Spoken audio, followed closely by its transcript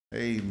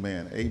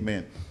Amen.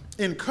 Amen.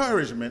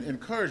 Encouragement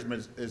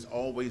is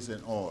always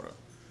in order.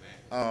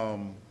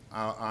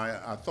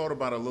 I thought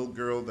about a little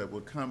girl that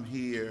would come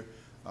here.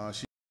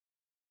 She's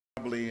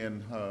probably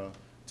in her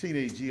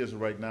teenage years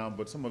right now,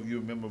 but some of you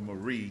remember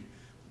Marie.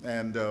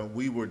 And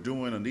we were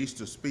doing an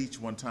Easter speech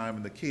one time,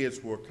 and the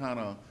kids were kind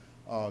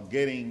of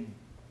getting,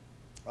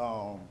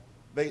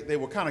 they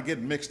were kind of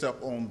getting mixed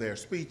up on their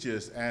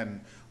speeches.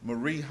 And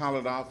Marie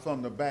hollered out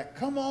from the back,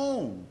 "Come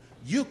on,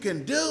 you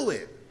can do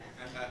it."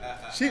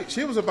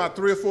 She was about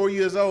 3 or 4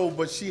 years old,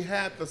 but she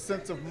had the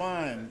sense of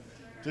mind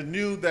to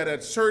knew that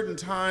at certain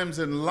times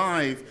in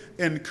life,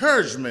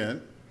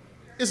 encouragement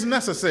is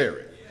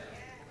necessary.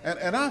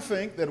 And I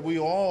think that we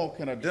all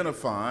can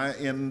identify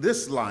in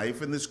this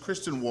life, in this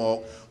Christian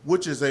walk,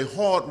 which is a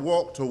hard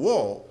walk to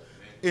walk,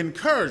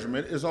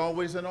 encouragement is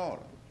always in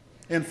order.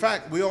 In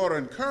fact, we ought to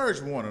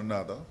encourage one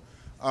another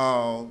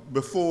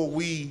before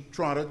we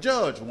try to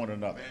judge one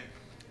another.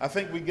 I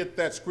think we get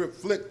that script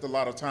flipped a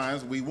lot of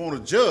times. We want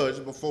to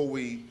judge before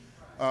we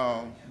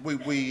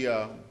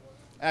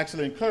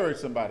actually encourage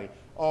somebody.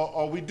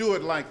 Or we do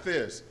it like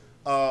this.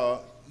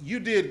 You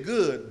did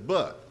good,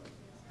 but.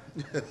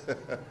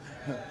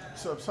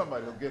 So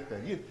somebody will get that.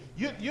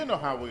 You know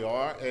how we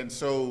are, and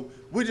so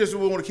we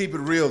want to keep it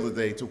real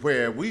today, to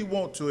where we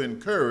want to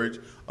encourage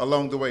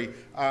along the way.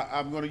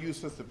 I'm going to use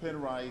Sister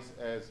Penrice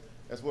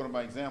as one of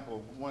my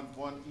examples.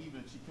 One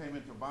evening she came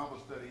into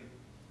Bible study,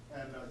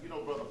 and you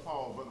know Brother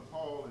Paul. Brother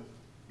Paul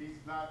he's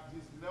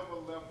never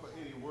left for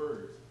any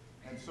words.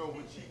 And so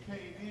when she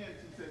came in,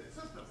 she said,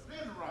 "Sister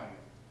Penrice,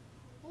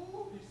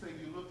 ooh," he said,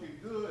 "you're looking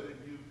good, and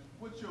you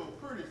with your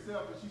pretty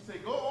self," and she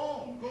said, go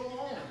on,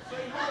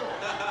 say more."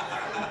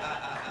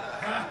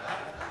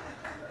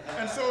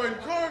 And so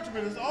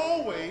encouragement is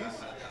always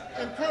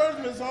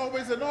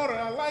in order.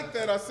 And I like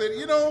that. I said,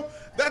 you know,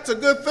 that's a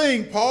good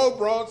thing. Paul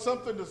brought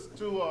something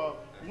to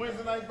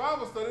Wednesday night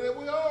Bible study that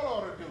we all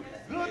ought to do.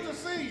 Good to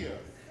see you.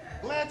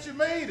 Glad you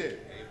made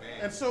it. Amen.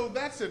 And so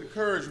that's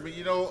encouragement.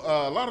 You know,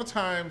 a lot of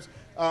times,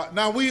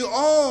 now we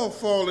all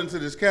fall into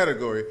this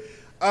category.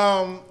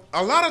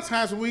 A lot of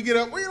times when we get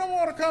up, we don't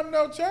want to come to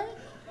no church.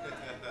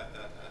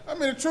 I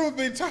mean, the truth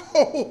be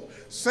told,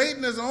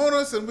 Satan is on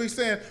us, and we're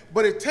saying,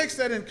 but it takes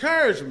that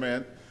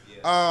encouragement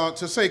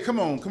to say, come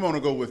on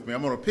and go with me.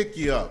 I'm going to pick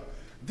you up.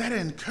 That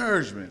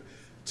encouragement.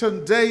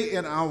 Today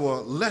in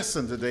our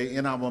lesson today,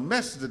 in our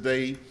message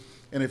today,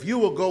 and if you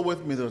will go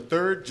with me to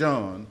 3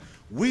 John,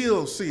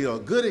 we'll see a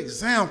good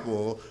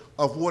example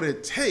of what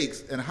it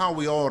takes and how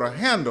we ought to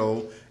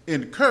handle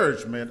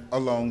encouragement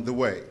along the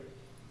way.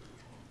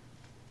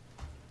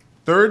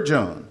 3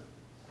 John.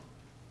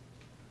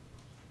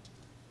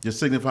 Just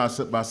signify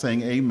by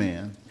saying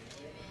amen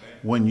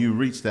when you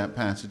reach that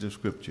passage of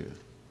Scripture.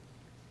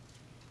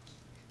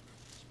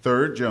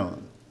 3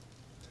 John,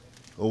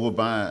 over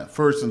by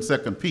 1st and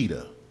 2nd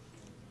Peter.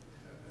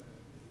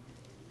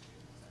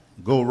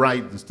 Go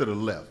right instead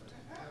of left.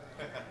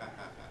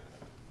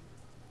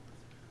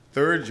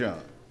 3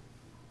 John.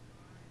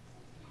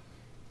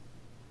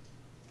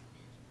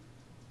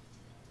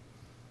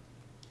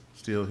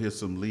 Still hear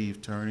some leaves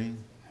turning.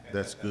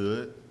 That's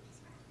good.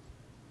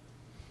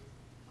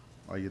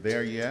 Are you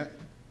there yet?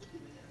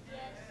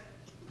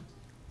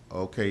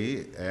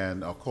 Okay,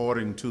 and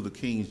according to the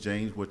King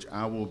James, which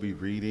I will be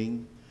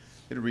reading,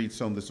 it reads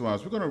something this way.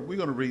 We're going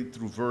to read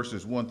through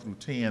verses 1 through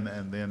 10,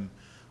 and then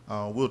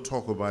we'll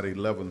talk about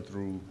 11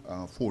 through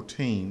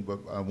 14, but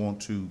I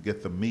want to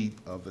get the meat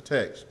of the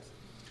text.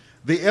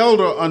 "The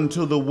elder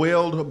unto the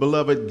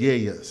well-beloved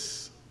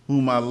Gaius,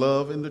 whom I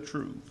love in the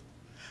truth.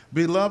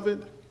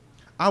 Beloved,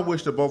 I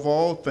wish above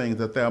all things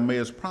that thou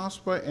mayest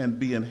prosper and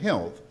be in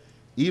health,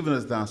 even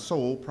as thy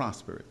soul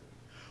prospereth.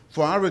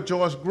 For I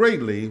rejoiced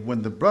greatly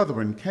when the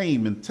brethren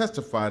came and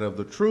testified of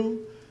the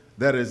truth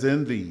that is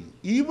in thee,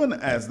 even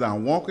as thou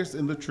walkest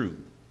in the truth.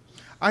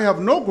 I have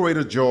no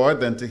greater joy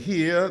than to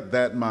hear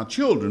that my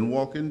children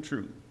walk in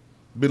truth.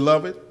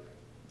 Beloved,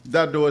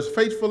 thou doest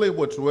faithfully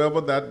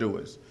whatsoever thou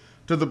doest,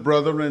 to the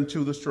brethren and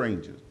to the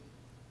strangers,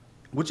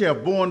 which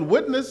have borne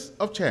witness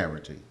of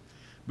charity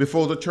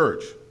before the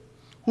church,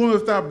 whom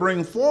if thou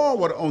bring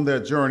forward on their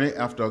journey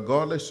after a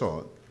godly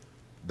sort,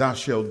 thou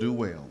shalt do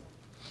well.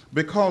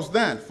 Because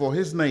that, for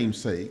his name's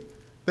sake,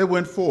 they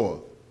went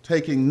forth,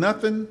 taking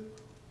nothing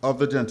of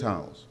the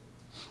Gentiles.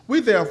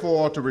 We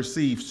therefore ought to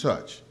receive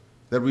such,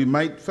 that we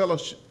might fellow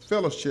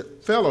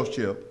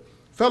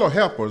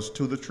helpers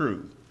to the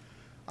truth.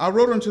 I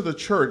wrote unto the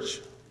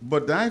church,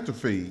 but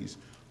Diotrephes,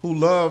 who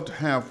loved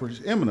have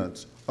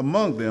preeminence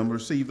among them,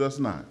 received us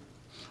not.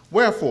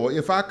 Wherefore,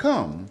 if I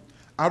come,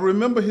 I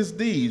remember his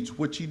deeds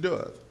which he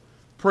doth,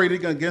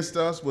 prating against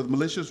us with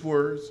malicious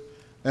words,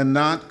 and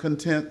not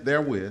content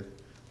therewith,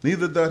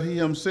 neither doth he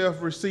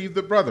himself receive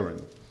the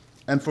brethren,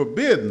 and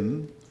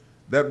forbidden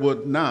that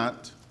would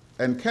not,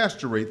 and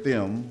castrate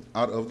them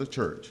out of the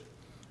church."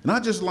 And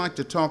I'd just like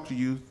to talk to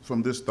you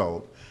from this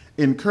thought,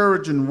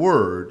 encouraging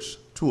words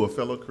to a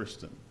fellow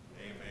Christian.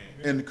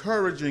 Amen.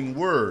 Encouraging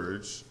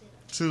words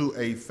to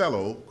a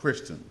fellow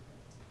Christian.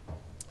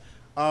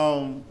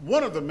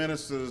 One of the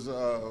ministers,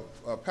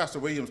 Pastor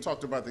Williams,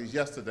 talked about this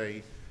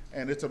yesterday,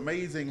 and it's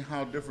amazing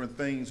how different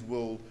things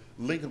will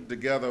link up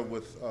together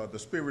with the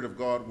Spirit of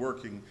God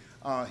working.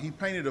 He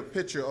painted a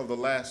picture of the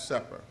Last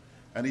Supper,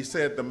 and he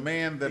said the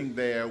man that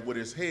there with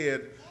his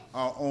head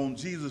on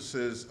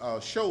Jesus's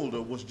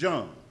shoulder was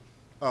John,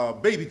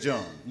 baby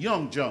John,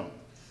 young John,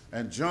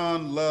 and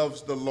John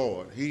loves the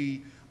Lord.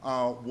 He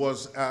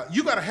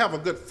you got to have a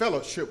good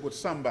fellowship with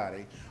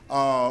somebody.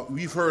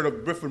 We've heard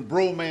of different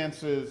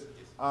bromances.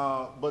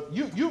 But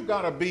you've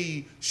got to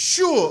be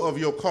sure of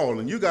your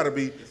calling. You got to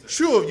be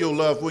sure of your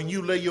love when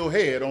you lay your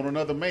head on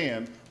another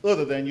man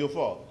other than your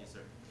father.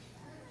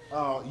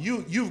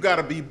 Yes, you've got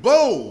to be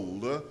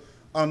bold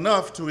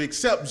enough to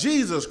accept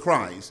Jesus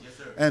Christ.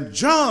 Yes, and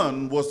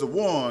John was the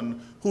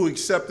one who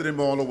accepted him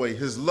all the way,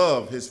 his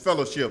love, his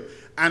fellowship,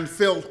 and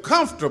felt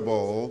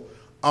comfortable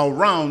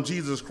around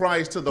Jesus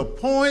Christ to the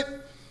point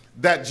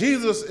that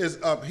Jesus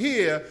is up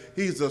here.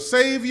 He's a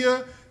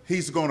Savior.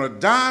 He's going to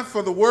die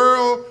for the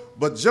world.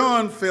 But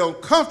John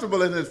felt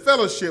comfortable in his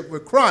fellowship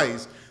with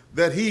Christ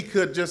that he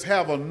could just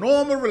have a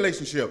normal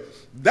relationship.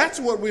 That's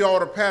what we ought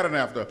to pattern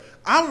after.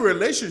 Our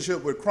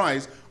relationship with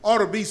Christ ought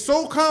to be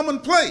so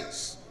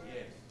commonplace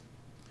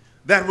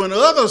that when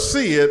others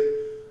see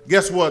it,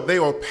 guess what? They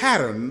will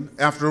pattern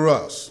after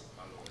us.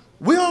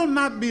 We ought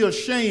not be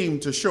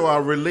ashamed to show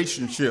our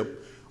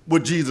relationship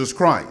with Jesus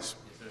Christ.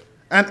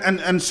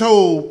 And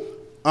so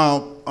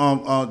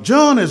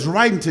John is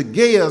writing to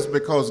Gaius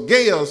because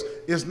Gaius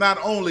is not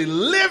only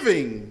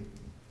living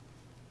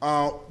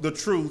the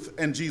truth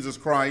in Jesus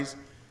Christ,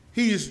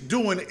 he's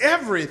doing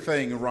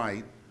everything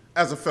right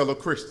as a fellow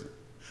Christian.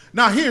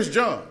 Now here's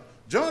John.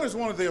 John is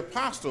one of the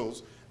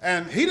apostles,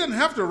 and he didn't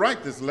have to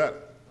write this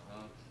letter.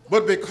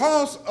 But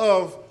because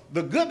of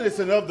the goodness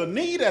and of the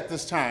need at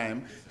this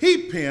time,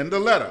 he penned a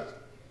letter,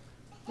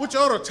 which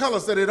ought to tell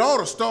us that it ought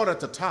to start at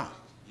the top.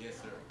 Yes,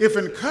 sir. If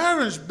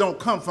encouragement don't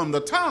come from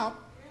the top,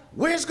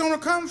 where's it going to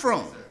come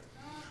from?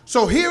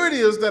 So here it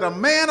is that a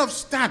man of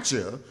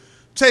stature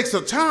takes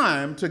a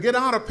time to get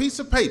out a piece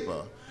of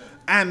paper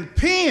and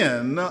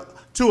pen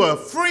to a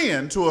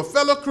friend, to a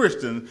fellow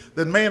Christian,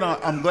 that, man,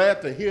 I'm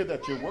glad to hear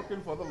that you're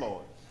working for the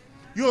Lord.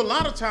 A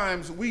lot of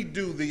times we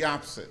do the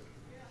opposite.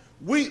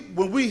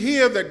 When we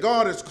hear that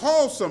God has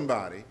called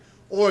somebody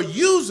or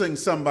using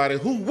somebody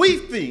who we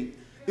think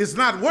is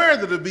not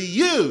worthy to be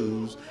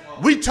used,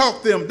 we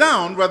talk them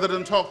down rather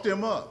than talk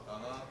them up.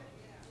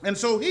 And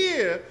so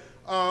here,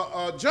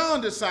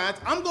 John decides,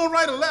 I'm going to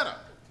write a letter.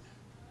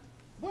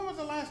 When was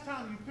the last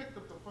time you picked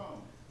up the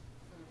phone?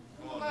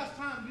 When was the last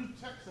time you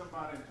text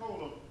somebody and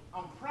told them,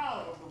 I'm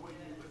proud of the way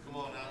you live? Come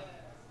on now.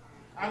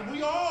 And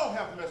we all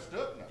have messed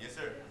up now. Yes,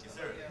 sir. Yes,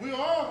 sir. We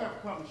all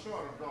have come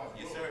short of God's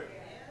glory. Yes, sir.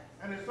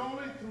 And it's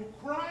only through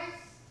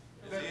Christ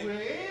that we're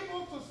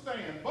able to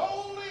stand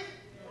boldly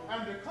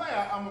and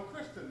declare, I'm a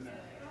Christian now.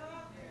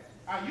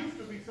 I used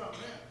to be something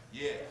else.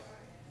 Yes.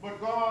 But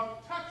God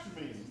touched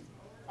me.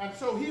 And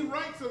so he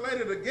writes a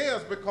letter to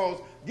Gaius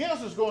because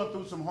Gaius is going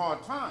through some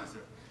hard times.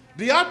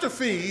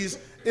 Diotrephes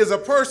is a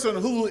person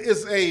who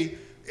is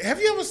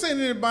have you ever seen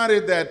anybody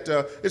that,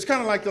 it's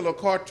kind of like the little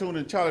cartoon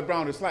in Charlie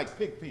Brown, it's like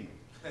Pigpen.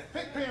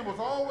 Pigpen was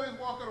always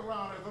walking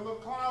around, there's a little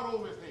cloud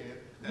over his head.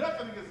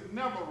 Nothing is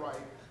never right.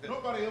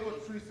 Nobody ever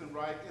treats him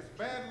right. It's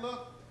bad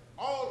luck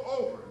all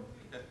over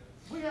him.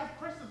 We have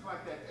Christians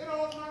like that. It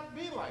ought not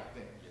be like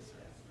that. Yes,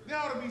 sir. There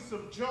ought to be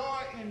some joy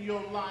in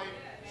your life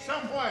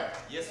somewhere.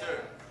 Yes,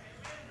 sir.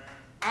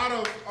 Out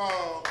of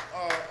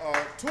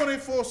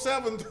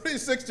 24/7,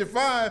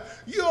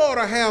 365, you ought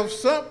to have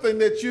something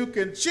that you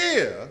can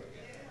cheer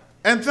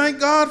and thank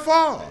God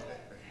for.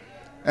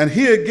 And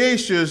here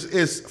Gaius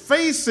is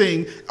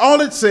facing,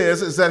 all it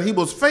says is that he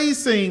was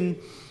facing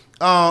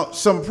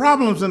some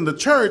problems in the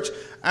church,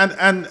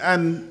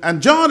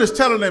 and John is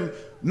telling them,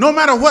 no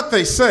matter what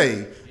they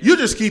say, you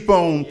just keep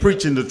on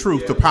preaching the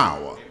truth to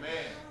power.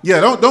 Yeah,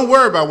 don't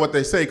worry about what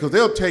they say, because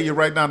they'll tell you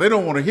right now they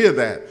don't want to hear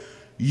that.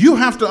 You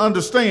have to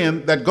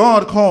understand that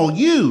God called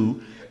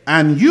you,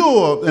 and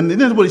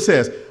this is what he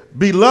says,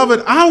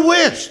 beloved, I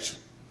wished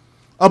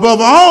above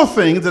all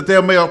things that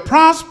they may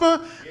prosper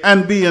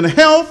and be in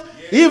health,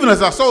 even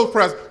as our soul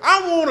prosper.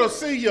 I want to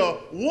see you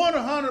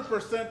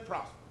 100%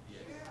 prosper.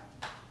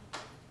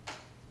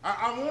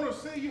 I want to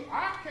see you.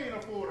 I can't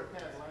afford a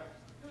Cadillac.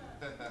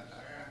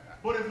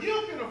 But if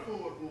you can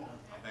afford one,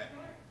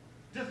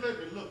 just let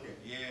me look at it.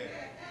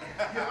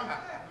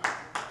 Yeah.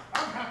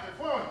 I'm happy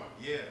for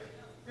you. Yeah.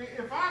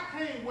 If I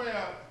can't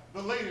wear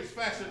the latest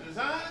fashion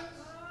designs,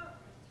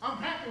 I'm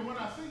happy when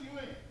I see you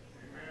in it.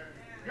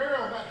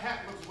 Girl, that hat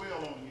looks well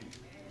on you.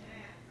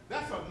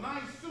 That's a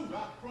nice suit.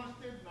 I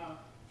crunched it and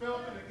I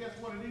felt it, and guess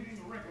what? It didn't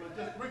even wrinkle.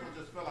 Wrinkle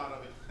just fell out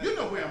of it. You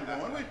know where I'm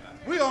going.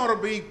 We ought to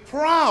be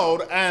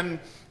proud, and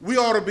we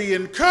ought to be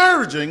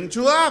encouraging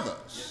to others.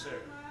 Yes, sir.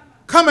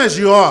 Come as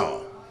you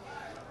are.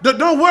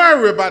 Don't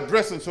worry about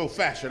dressing so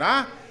fashion.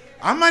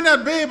 I might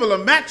not be able to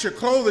match your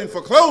clothing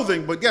for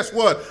clothing, but guess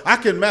what? I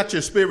can match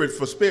your spirit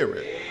for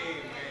spirit.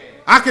 Amen.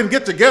 I can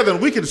get together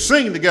and we can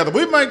sing together.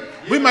 We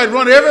might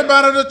run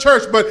everybody to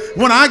church, but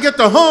when I get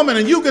to humming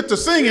and you get to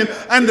singing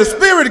and the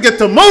Spirit get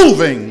to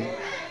moving,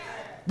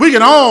 we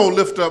can all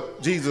lift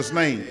up Jesus'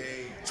 name.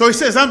 So he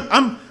says, I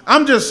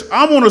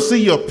want to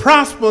see you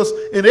prosperous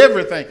in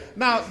everything.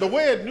 Now, the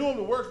way it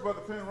normally works,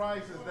 Brother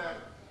Penrice, is that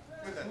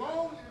as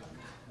long as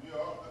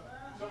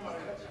somebody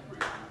else is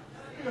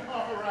preaching,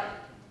 all right.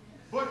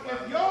 But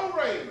if your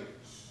raise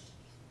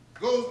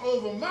goes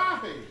over my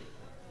head,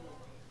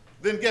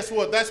 then guess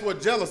what? That's where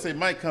jealousy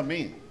might come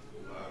in.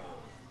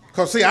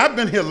 Because, see, I've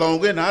been here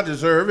longer and I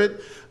deserve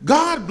it.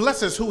 God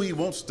blesses who he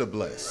wants to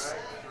bless.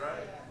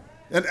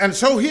 And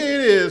so here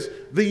it is.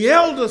 The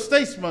elder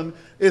statesman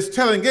is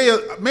telling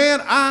Gail,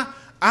 man,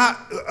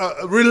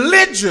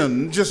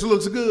 religion just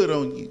looks good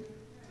on you.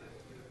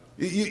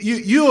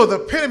 You are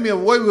the epitome of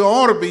the way we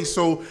ought to be.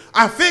 So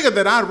I figured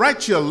that I'd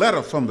write you a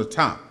letter from the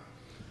top.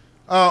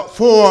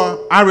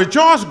 For I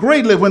rejoiced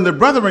greatly when the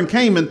brethren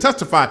came and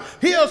testified.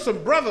 Here are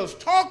some brothers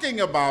talking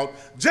about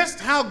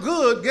just how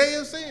good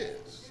Gaius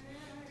is.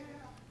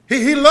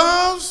 He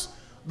loves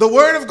the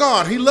word of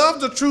God. He loves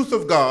the truth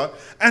of God.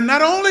 And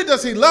not only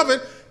does he love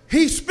it,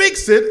 he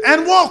speaks it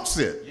and walks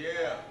it.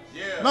 Yeah,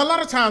 yeah. Now, a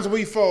lot of times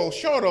we fall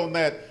short on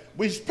that.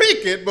 We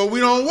speak it, but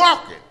we don't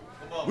walk it.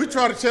 We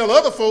try to tell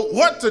other folk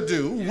what to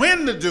do,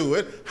 when to do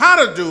it,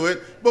 how to do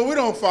it, but we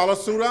don't follow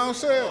suit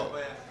ourselves.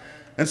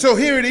 And so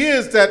here it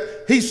is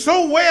that he's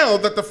so well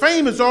that the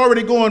fame is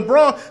already going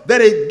broad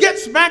that it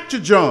gets back to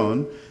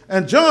John.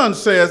 And John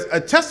says, I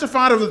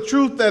testified of the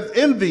truth that's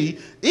in thee,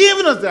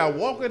 even as thou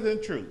walkest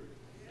in truth.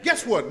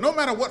 Guess what? No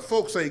matter what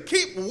folks say,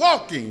 keep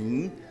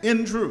walking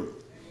in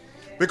truth.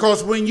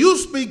 Because when you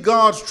speak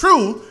God's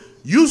truth,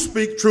 you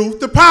speak truth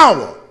to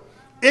power.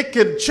 It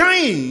can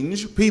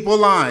change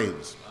people's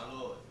lives.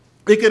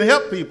 It can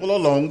help people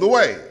along the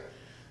way.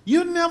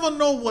 You never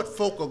know what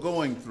folk are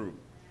going through.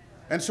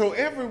 And so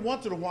every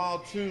once in a while,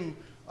 to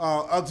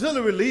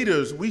auxiliary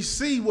leaders, we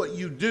see what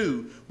you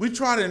do. We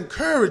try to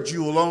encourage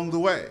you along the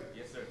way.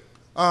 Yes, sir.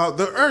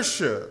 The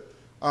usher,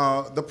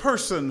 the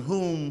person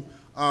whom,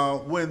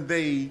 when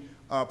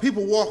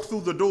people walk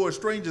through the door as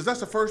strangers, that's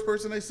the first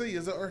person they see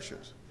is the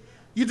ushers.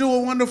 You do a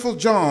wonderful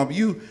job.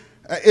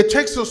 It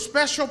takes a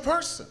special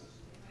person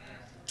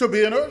to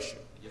be an usher.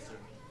 Yes, sir.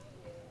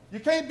 You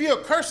can't be a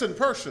cursing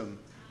person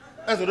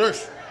as an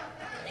usher.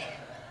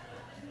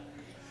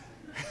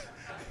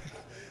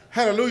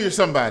 Hallelujah,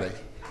 somebody.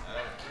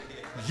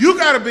 You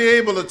got to be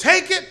able to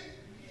take it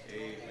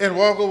and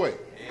walk away.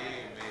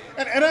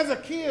 And as a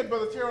kid,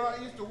 Brother Terrell,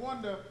 I used to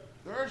wonder,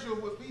 the usher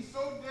would be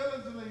so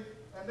diligently,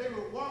 and they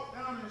would walk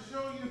down and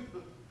show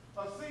you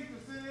a seat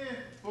to sit in.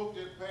 Folks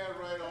just pass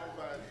right on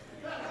by.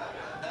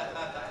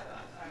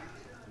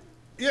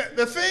 Yeah,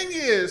 the thing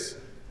is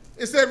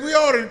that we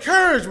ought to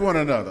encourage one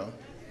another.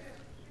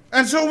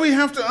 And so we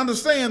have to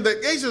understand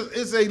that Jesus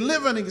is a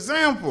living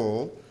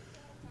example,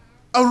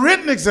 a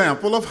written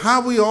example of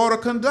how we ought to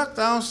conduct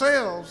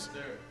ourselves.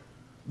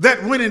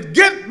 That when it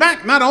get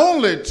back not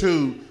only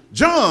to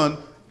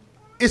John,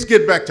 it's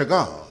get back to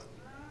God.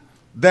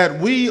 That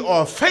we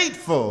are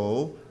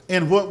faithful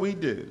in what we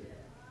do.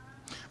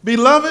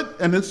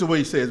 Beloved, and this is the way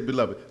he says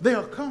beloved, they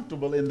are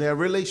comfortable in their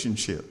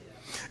relationship.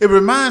 It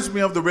reminds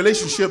me of the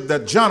relationship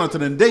that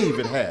Jonathan and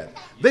David had.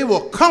 They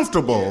were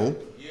comfortable,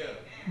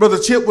 Brother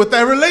Chip, with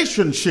their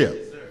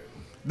relationship.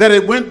 That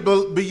it went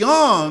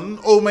beyond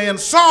old man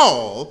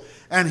Saul,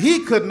 and he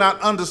could not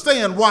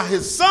understand why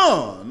his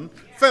son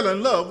fell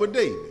in love with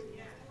David.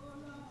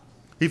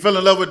 He fell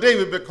in love with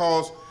David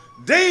because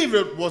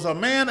David was a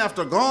man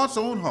after God's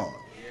own heart.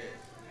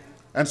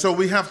 And so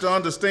we have to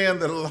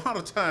understand that a lot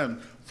of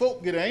times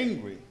folk get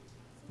angry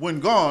when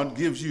God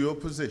gives you a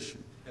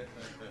position.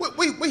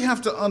 We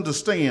have to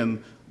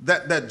understand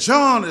that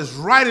John is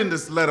writing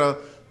this letter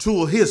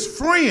to his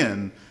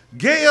friend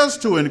Gaius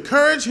to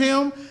encourage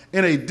him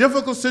in a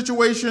difficult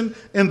situation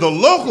in the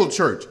local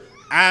church.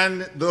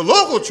 And the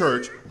local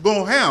church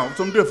going to have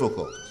some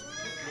difficulties.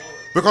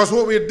 Because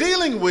what we're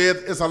dealing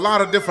with is a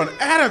lot of different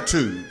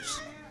attitudes.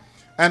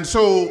 And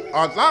so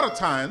a lot of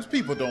times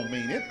people don't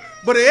mean it,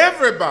 but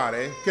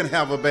everybody can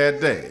have a bad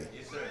day.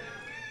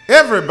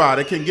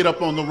 Everybody can get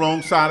up on the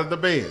wrong side of the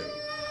bed.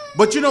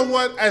 But you know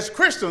what? As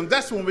Christians,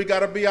 that's when we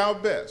got to be our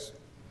best.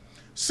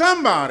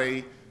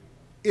 Somebody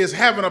is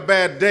having a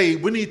bad day.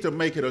 We need to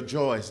make it a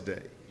joyous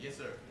day. Yes,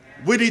 sir.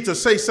 We need to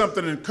say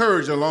something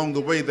encouraging along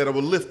the way that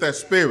will lift their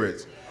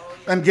spirits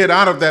and get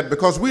out of that,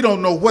 because we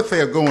don't know what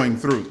they're going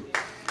through.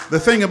 The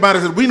thing about it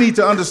is that we need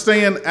to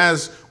understand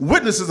as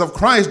witnesses of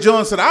Christ.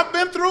 John said, I've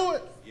been through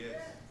it.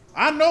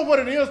 I know what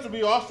it is to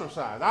be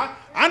ostracized.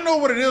 I know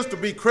what it is to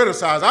be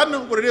criticized. I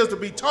know what it is to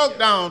be talked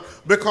down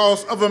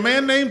because of a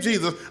man named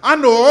Jesus. I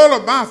know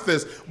all about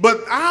this,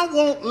 but I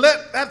won't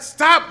let that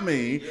stop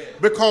me,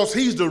 because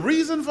he's the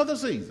reason for the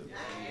season.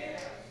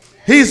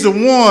 He's the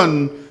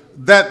one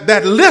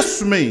that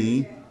lifts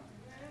me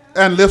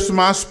and lifts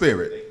my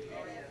spirit.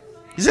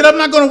 He said, I'm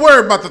not going to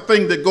worry about the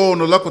thing that go in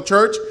the local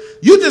church.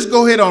 You just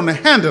go ahead on and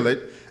handle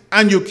it,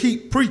 and you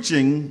keep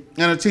preaching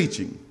and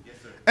teaching.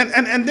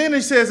 And then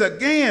he says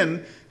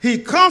again, He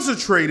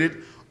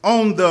concentrated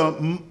on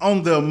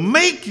the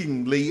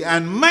makingly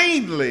and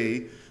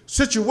mainly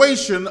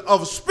situation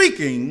of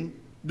speaking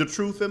the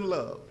truth in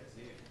love.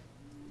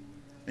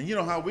 And you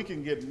know how we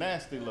can get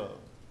nasty love.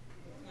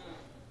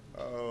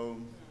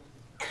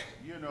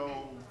 You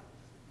know,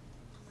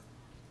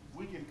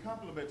 we can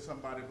compliment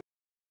somebody, but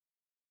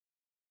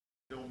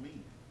don't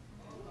mean it.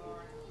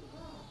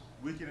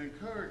 We can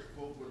encourage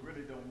folk, but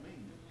really don't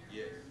mean it.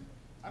 Yes.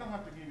 I don't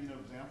have to give you no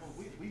example.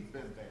 We've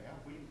been there.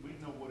 We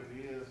know what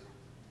it is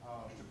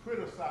to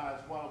criticize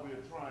while we're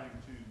trying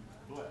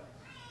to bless.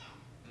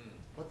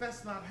 But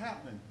that's not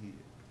happening here.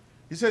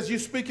 He says, you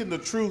speaking the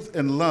truth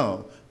in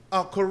love.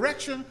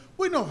 Correction,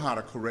 we know how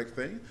to correct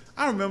things.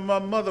 I remember my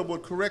mother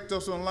would correct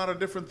us on a lot of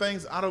different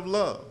things out of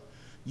love.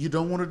 You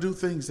don't want to do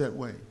things that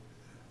way.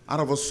 Out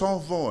of a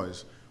soft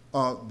voice,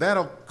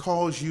 that'll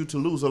cause you to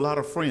lose a lot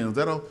of friends.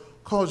 That'll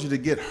cause you to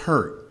get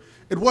hurt.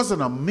 It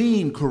wasn't a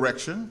mean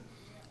correction.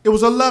 It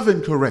was a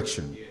loving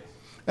correction. Yes.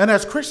 And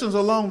as Christians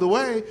along the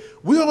way,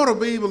 we ought to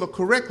be able to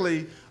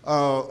correctly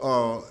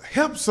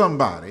help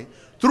somebody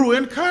through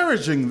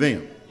encouraging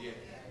them. Yes.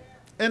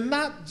 And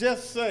not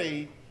just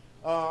say,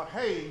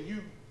 hey,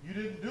 you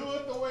didn't do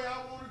it the way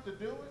I wanted to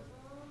do it.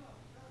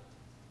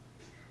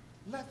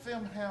 Let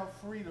them have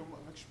freedom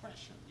of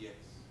expression. Yes.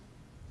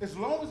 As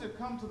long as it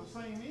comes to the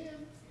same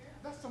end,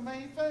 that's the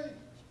main thing.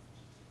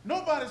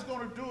 Nobody's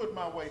going to do it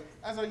my way.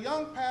 As a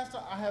young pastor,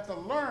 I had to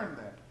learn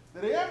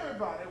that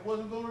everybody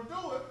wasn't going to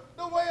do it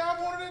the way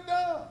I wanted it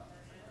done.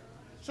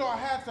 So I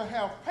had to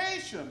have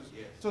patience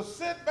to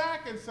sit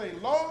back and say,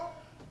 Lord,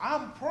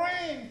 I'm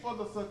praying for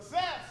the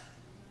success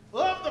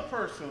of the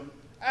person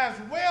as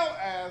well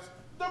as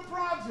the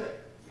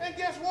project. And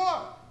guess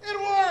what? It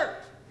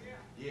worked.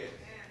 Yes.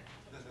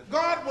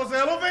 God was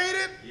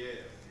elevated. Yes.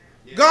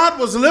 Yes. God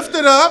was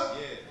lifted up.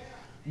 Yes.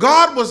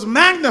 God was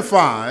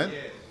magnified.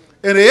 Yes.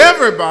 And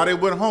everybody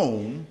went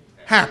home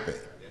happy.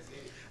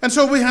 And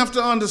so we have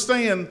to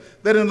understand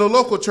that in the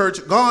local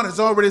church, God has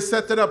already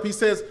set that up. He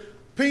says,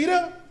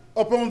 Peter,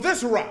 upon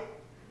this rock,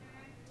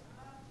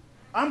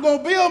 I'm going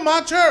to build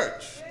my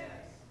church.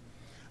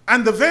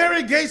 And the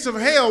very gates of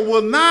hell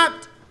will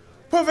not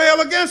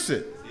prevail against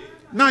it.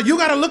 Now, you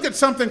got to look at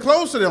something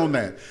closer on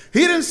that. He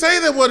didn't say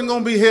there wasn't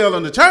going to be hell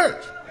in the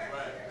church.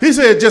 He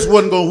said it just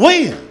wasn't going to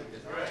win.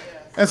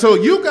 And so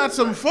you got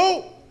some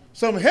folk,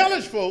 some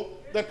hellish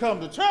folk that come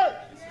to church.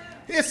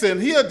 It's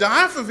in here,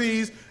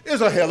 Diophys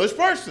is a hellish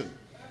person.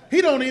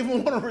 He don't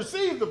even want to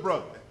receive the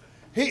brother.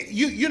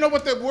 You know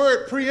what that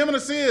word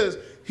preeminence is?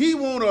 He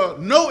want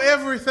to know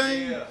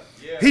everything. Yeah,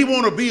 yeah. He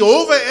want to be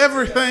over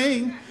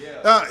everything.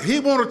 Yeah. He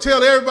want to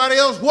tell everybody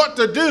else what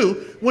to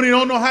do when he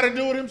don't know how to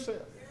do it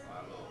himself.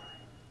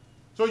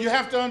 So you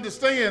have to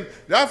understand,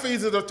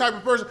 Diophys is the type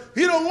of person,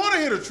 he don't want to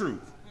hear the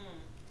truth.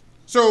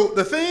 So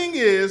the thing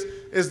is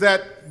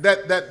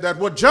that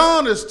what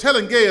John is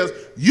telling Gaius,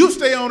 you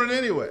stay on it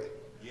anyway.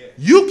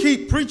 You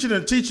keep preaching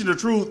and teaching the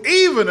truth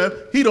even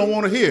if he don't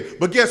want to hear.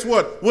 But guess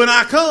what? When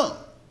I come.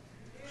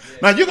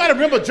 Now you got to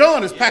remember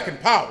John is packing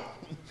power.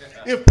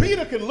 If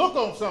Peter can look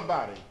on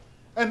somebody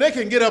and they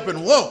can get up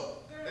and walk,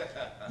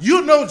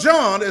 you know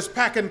John is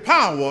packing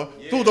power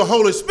through the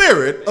Holy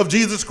Spirit of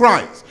Jesus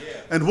Christ.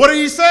 And what did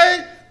he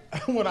say?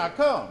 When I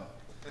come,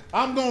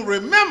 I'm going to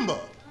remember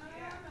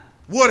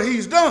what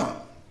he's done.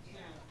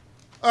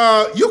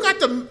 You got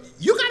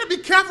to be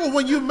careful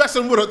when you're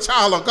messing with a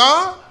child of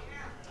God.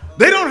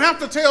 They don't have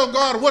to tell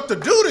God what to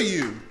do to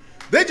you.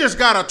 They just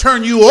got to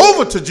turn you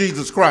over to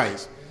Jesus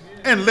Christ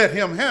and let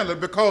him handle it,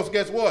 because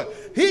guess what?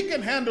 He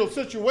can handle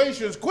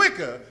situations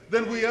quicker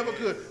than we ever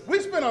could.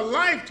 We spent a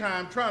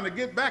lifetime trying to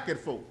get back at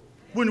folk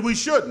when we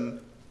shouldn't.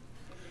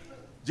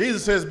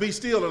 Jesus says, be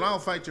still and I'll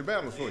fight your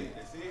battles for you.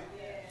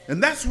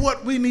 And that's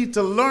what we need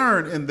to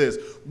learn in this.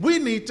 We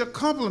need to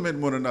compliment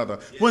one another.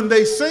 When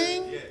they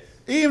sing,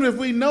 even if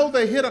we know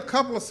they hit a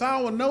couple of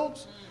sour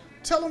notes,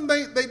 tell them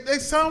they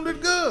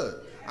sounded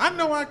good. I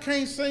know I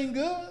can't sing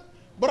good,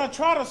 but I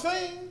try to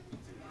sing.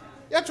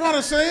 I try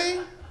to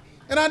sing.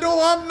 And I know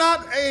I'm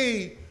not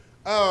a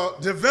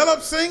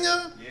developed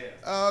singer.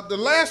 The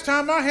last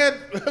time I had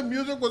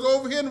music was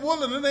over here in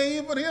Woodland, and they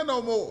ain't even here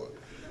no more.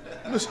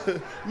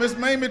 Miss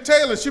Mamie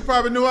Taylor, she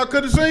probably knew I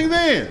couldn't sing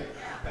then.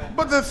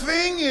 But the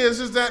thing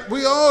is that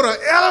we ought to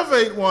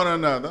elevate one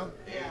another.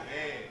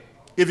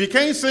 If you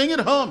can't sing it,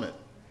 hum it.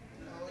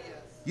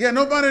 Yeah,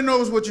 nobody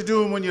knows what you're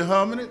doing when you're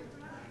humming it.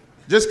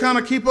 Just kind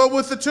of keep up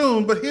with the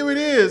tune. But here it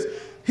is.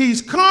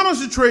 He's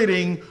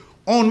concentrating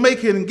on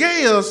making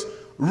Gaius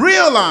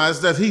realize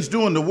that he's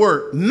doing the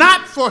work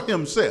not for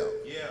himself,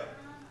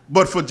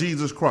 but for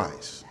Jesus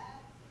Christ.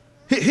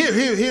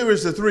 Here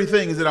is the three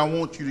things that I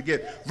want you to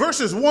get.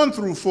 Verses 1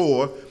 through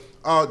 4,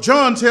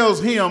 John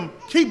tells him,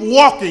 keep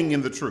walking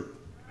in the truth.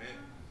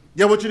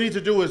 Yeah, what you need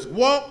to do is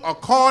walk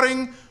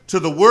according to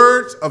the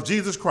words of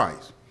Jesus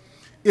Christ.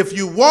 If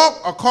you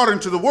walk according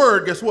to the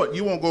word, guess what?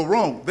 You won't go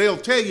wrong. They'll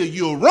tell you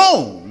you're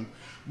wrong,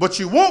 but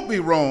you won't be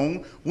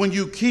wrong when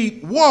you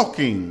keep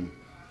walking.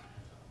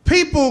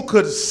 People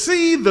could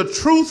see the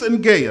truth in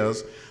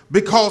Gaius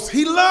because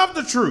he loved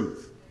the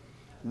truth.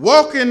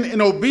 walking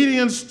in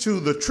obedience to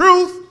the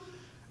truth,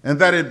 and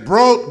that it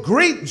brought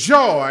great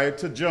joy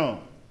to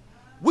John.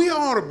 We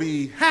ought to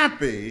be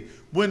happy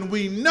when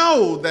we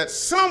know that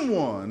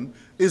someone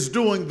is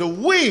doing the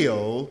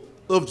will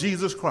of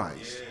Jesus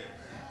Christ. Yeah.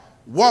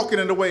 Walking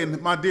in the way, and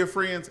my dear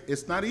friends,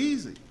 it's not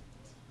easy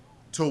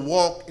to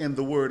walk in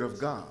the Word of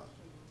God.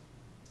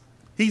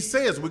 He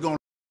says we're going to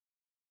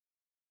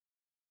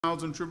have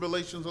trials and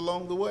tribulations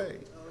along the way.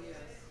 Oh, yes.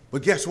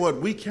 But guess what?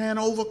 We can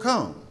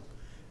overcome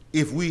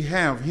if we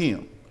have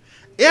Him.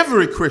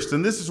 Every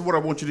Christian, this is what I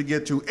want you to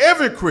get to,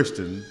 every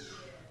Christian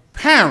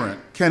parent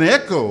can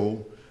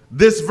echo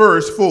this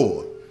verse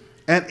 4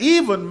 and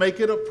even make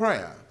it a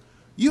prayer.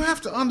 You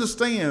have to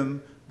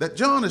understand that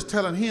John is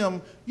telling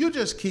him, you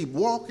just keep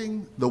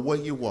walking the way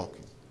you're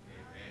walking.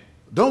 Amen.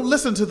 Don't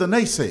listen to the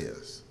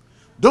naysayers.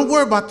 Don't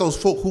worry about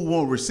those folk who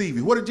won't receive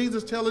you. What did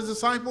Jesus tell his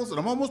disciples? And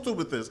I'm almost through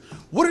with this.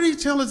 What did he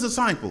tell his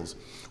disciples?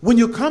 When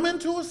you come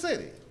into a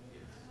city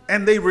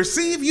and they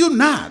receive you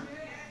not,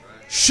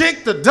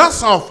 shake the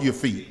dust off your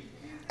feet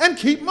and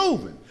keep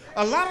moving.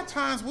 A lot of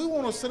times we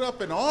want to sit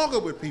up and argue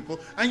with people,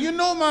 and you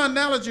know my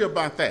analogy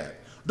about that.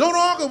 Don't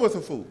argue with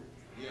a fool.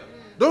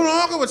 Don't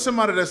argue with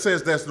somebody that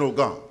says there's no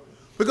God.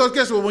 Because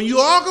guess what? When you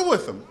argue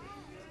with them,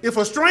 if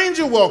a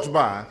stranger walks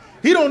by,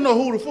 he don't know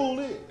who the fool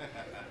is.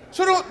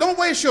 So don't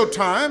waste your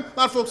time. A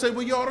lot of folks say,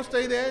 well, you ought to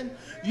stay there.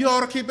 You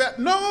ought to keep that.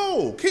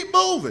 No, keep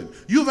moving.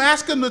 You've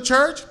asked them to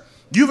church.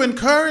 You've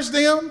encouraged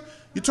them.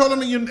 You told them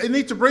that you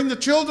need to bring the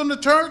children to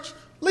church.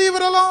 Leave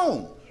it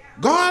alone.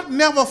 God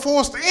never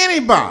forced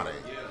anybody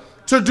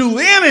to do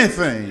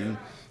anything.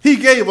 He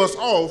gave us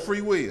all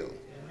free will.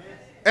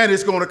 And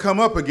it's going to come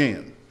up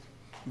again.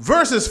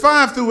 Verses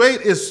 5 through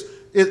 8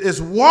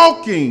 is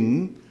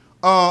walking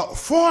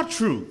for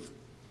truth.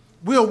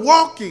 We're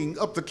walking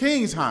up the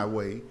King's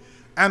Highway,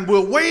 and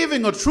we're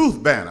waving a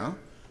truth banner.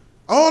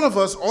 All of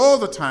us, all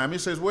the time. He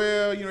says,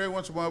 well, you know, every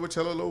once in a while we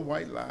tell a little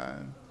white lie.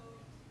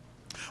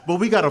 But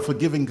we got a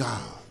forgiving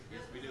God.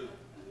 Yes, we do.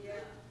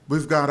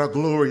 We've got a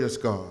glorious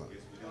God.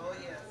 Yes, oh,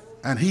 yes.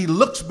 And he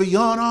looks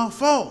beyond our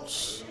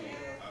faults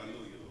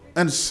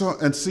and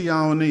see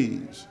our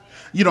needs.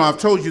 You know, I've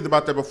told you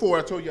about that before.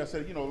 I told you, I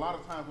said, you know, a lot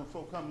of times when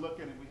folk come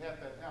looking, and we had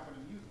that happen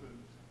in Houston,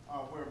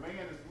 where a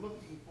man is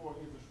looking for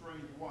his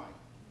estranged wife.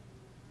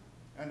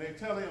 And they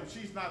tell him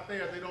she's not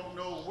there. They don't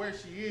know where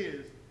she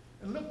is.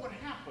 And look what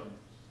happens.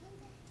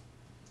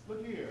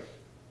 Look here.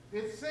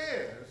 It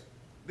says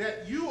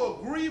that you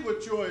agree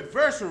with your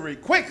adversary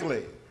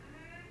quickly.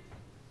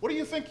 What do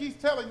you think he's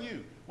telling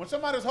you? When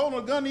somebody's holding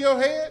a gun to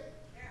your head,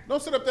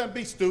 don't sit up there and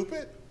be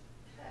stupid.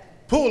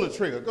 Pull the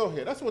trigger. Go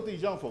ahead. That's what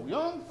these young folk.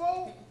 Young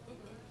folk?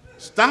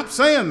 Stop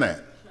saying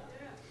that.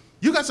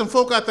 You got some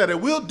folk out there that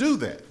will do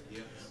that.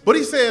 But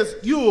he says,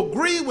 you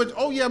agree with,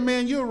 oh, yeah,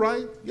 man, you're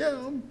right.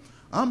 Yeah,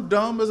 I'm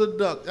dumb as a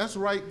duck. That's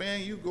right,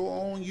 man. You go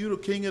on. You the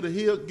king of the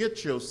hill.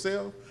 Get your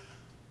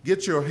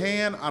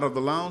hand out of the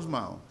lion's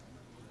mouth,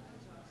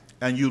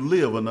 and you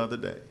live another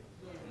day.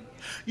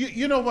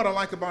 You know what I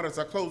like about it as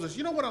I close this?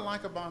 You know what I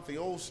like about the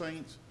old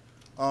saints?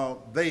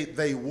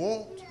 They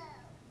walked.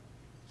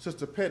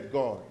 Sister Pet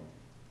Garden,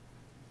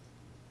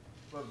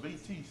 but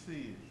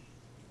BTC,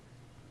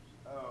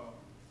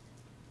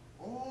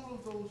 all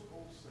of those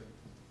old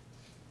saints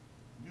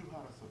knew how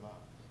to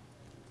survive.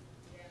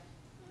 Yeah.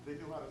 They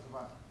knew how to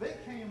survive. They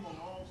came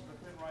along to the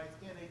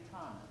Penrites in a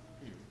time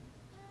period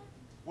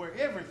where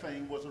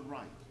everything wasn't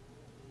right.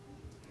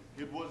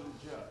 It wasn't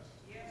just.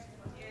 Yes.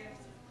 Yes.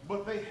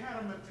 But they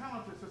had a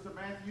mentality, Sister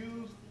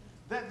Matthews,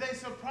 that they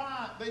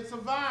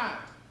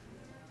survived.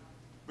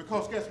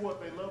 Because guess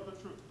what? They loved the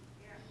truth.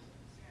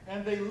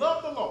 And they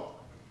loved the Lord.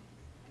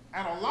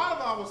 And a lot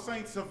of our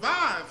saints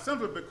survived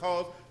simply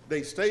because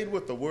they stayed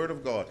with the Word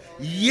of God.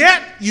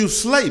 Yet you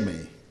slay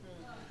me.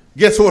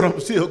 Guess what? I'm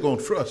still going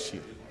to trust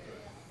you.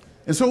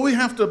 And so we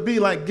have to be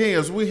like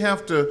Gaius.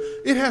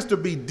 It has to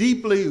be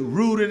deeply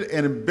rooted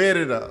and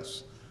embedded in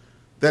us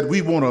that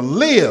we want to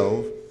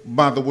live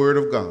by the Word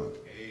of God.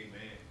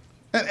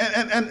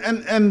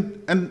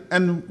 Amen.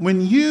 And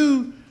when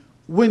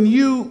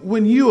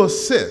you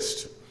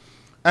assist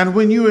and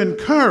when you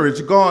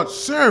encourage God's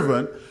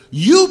servant,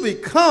 you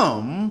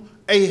become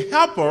a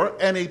helper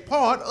and a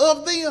part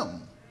of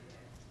them.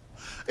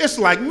 It's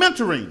like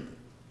mentoring.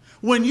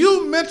 When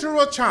you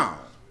mentor a child,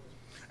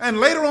 and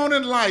later on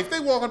in life, they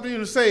walk up to you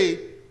and say,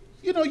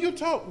 you know, you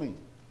taught me.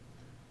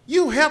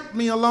 You helped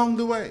me along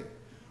the way.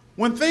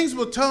 When things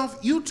were tough,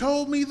 you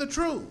told me the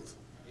truth.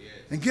 Yes.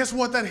 And guess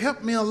what? That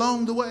helped me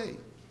along the way.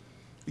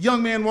 A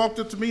young man walked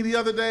up to me the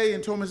other day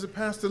and told me, he said,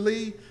 Pastor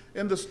Lee,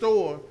 in the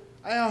store,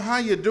 Al, how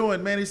you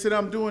doing, man? He said,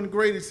 I'm doing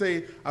great. He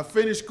said, I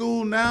finished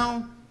school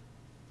now.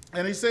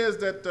 And he says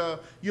that,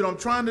 you know, I'm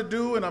trying to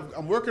do, and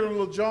I'm working on a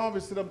little job. He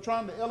said, I'm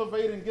trying to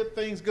elevate and get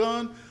things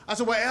done. I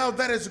said, well, Al,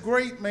 that is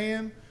great,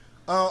 man.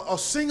 A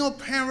single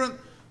parent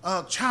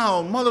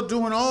child, mother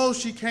doing all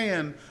she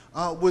can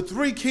with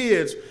 3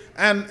 kids.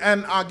 And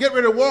I get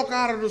ready to walk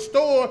out of the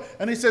store,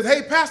 and he said,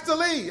 hey, Pastor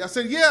Lee. I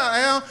said, yeah,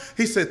 Al.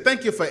 He said,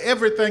 thank you for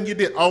everything you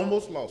did.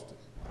 Almost lost it.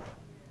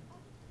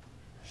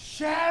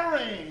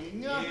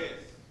 Sharing. Yes.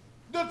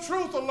 the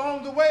truth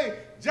along the way.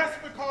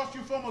 Just because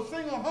you're from a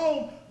single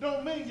home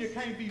don't mean you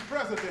can't be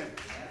president.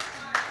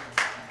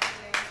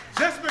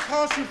 Just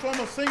because you're from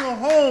a single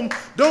home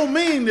don't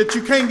mean that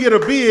you can't get a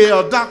BA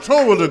or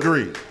doctoral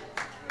degree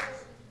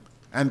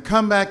and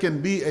come back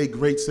and be a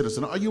great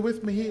citizen. Are you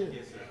with me here?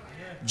 Yes, sir.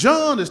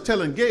 John is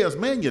telling Gaius,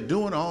 man, you're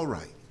doing all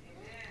right.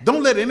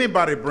 Don't let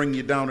anybody bring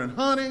you down. And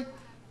honey,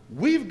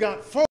 we've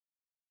got folks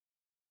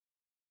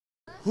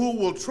who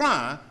will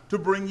try to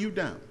bring you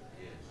down.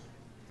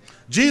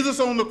 Jesus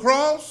on the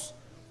cross,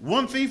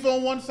 one thief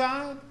on one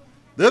side,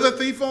 the other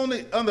thief on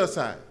the other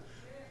side.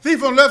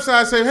 Thief on the left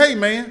side say, hey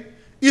man,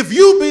 if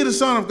you be the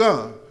Son of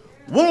God,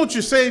 won't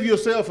you save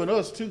yourself and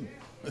us too?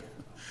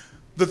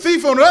 The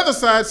thief on the other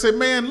side said,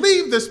 man,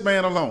 leave this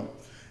man alone.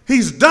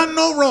 He's done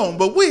no wrong,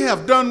 but we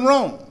have done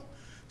wrong.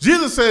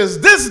 Jesus says,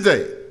 this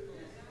day,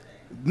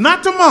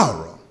 not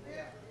tomorrow,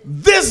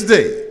 this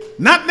day,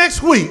 not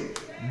next week,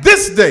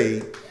 this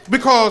day,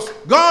 because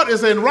God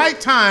is in right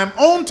time,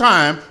 on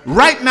time,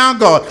 right now,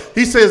 God.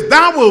 He says,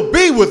 thou will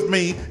be with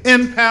me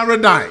in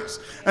paradise.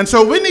 And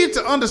so we need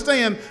to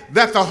understand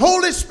that the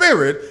Holy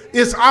Spirit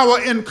is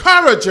our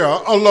encourager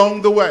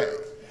along the way.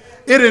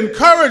 It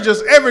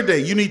encourages every day.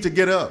 You need to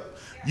get up.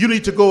 You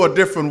need to go a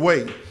different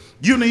way.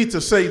 You need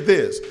to say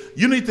this.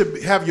 You need to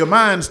have your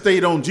mind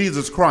stayed on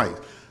Jesus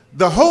Christ.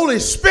 The Holy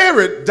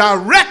Spirit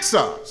directs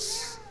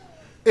us.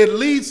 It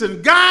leads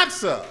and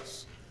guides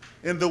us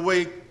in the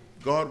way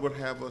God would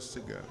have us to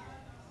go.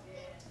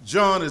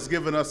 John has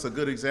given us a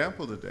good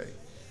example today.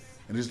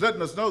 And he's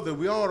letting us know that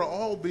we ought to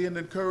all be in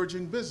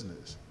encouraging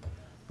business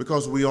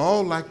because we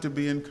all like to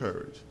be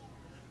encouraged.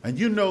 And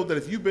you know that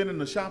if you've been in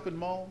the shopping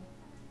mall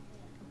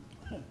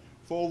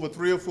for over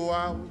 3 or 4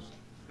 hours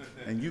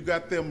and you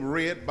got them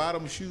red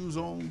bottom shoes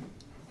on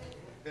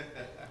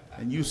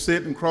and you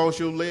sit and cross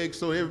your legs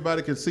so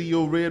everybody can see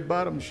your red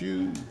bottom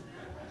shoes,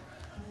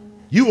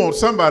 you want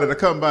somebody to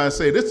come by and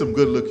say, "This some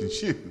good looking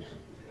shoes."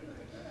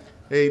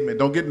 Amen.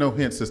 Don't get no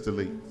hint, Sister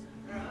Lee.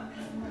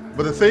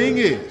 But the thing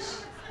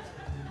is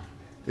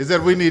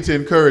that we need to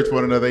encourage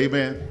one another.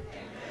 Amen.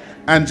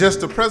 And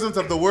just the presence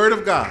of the Word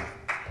of God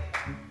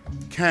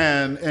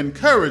can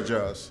encourage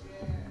us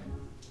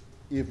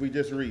if we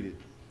just read it.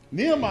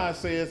 Nehemiah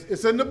says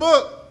it's in the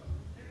book.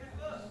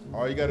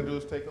 All you got to do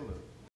is take a look.